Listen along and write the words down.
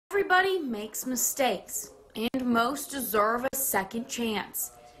Everybody makes mistakes, and most deserve a second chance.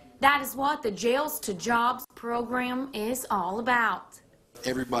 That is what the Jails to Jobs program is all about.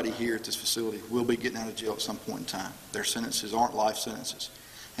 Everybody here at this facility will be getting out of jail at some point in time. Their sentences aren't life sentences.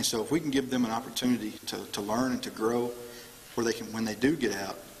 And so if we can give them an opportunity to learn and to grow, where they can, when they do get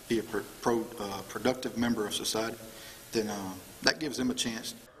out, be a productive member of society, then that gives them a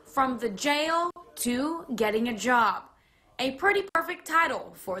chance. From the jail to getting a job. A pretty perfect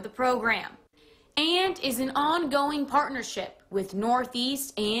title for the program, and is an ongoing partnership with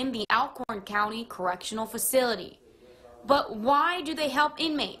Northeast and the Alcorn County Correctional Facility. But why do they help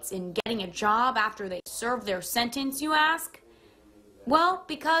inmates in getting a job after they serve their sentence, you ask? Well,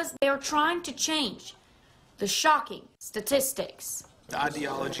 because they are trying to change the shocking statistics. The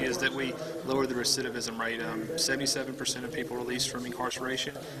ideology is that we lower the recidivism rate. 77% of people released from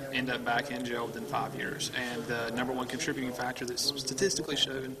incarceration end up back in jail within 5 years. And the number one contributing factor that's statistically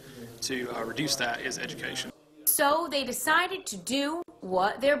shown to reduce that is education. So they decided to do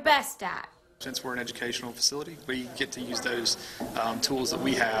what they're best at. Since we're an educational facility, we get to use those tools that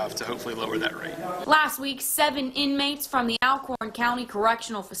we have to hopefully lower that rate. Last week, 7 inmates from the Alcorn County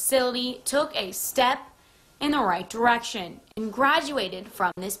Correctional Facility took a step in the right direction and graduated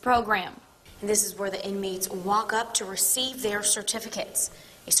from this program. And this is where the inmates walk up to receive their certificates,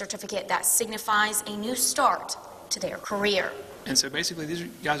 a certificate that signifies a new start to their career. And so basically these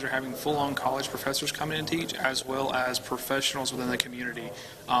guys are having full-on college professors come in and teach, as well as professionals within the community.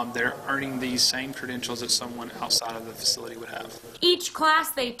 They're earning these same credentials that someone outside of the facility would have. Each class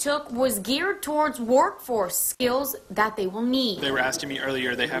they took was geared towards workforce skills that they will need. They were asking me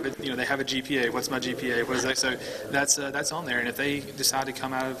earlier, they have a GPA. What's my GPA? What is that? So that's on there. And if they decide to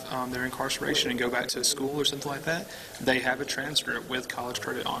come out of their incarceration and go back to school or something like that, they have a transcript with college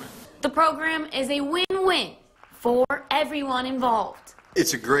credit on it. The program is a win-win for everyone involved.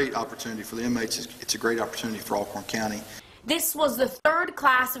 It's a great opportunity for the inmates. It's a great opportunity for Alcorn County. This was the 3rd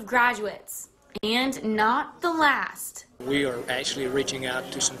class of graduates, and not the last. We are actually reaching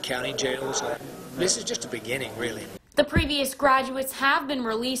out to some county jails. This is just a beginning, really. The previous graduates have been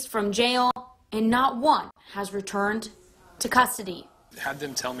released from jail, and not one has returned to custody. Had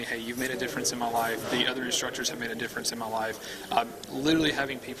them tell me, hey, you've made a difference in my life. The other instructors have made a difference in my life. Literally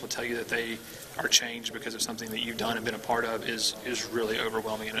having people tell you that they are changed because of something that you've done and been a part of is really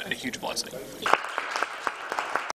overwhelming and a huge blessing.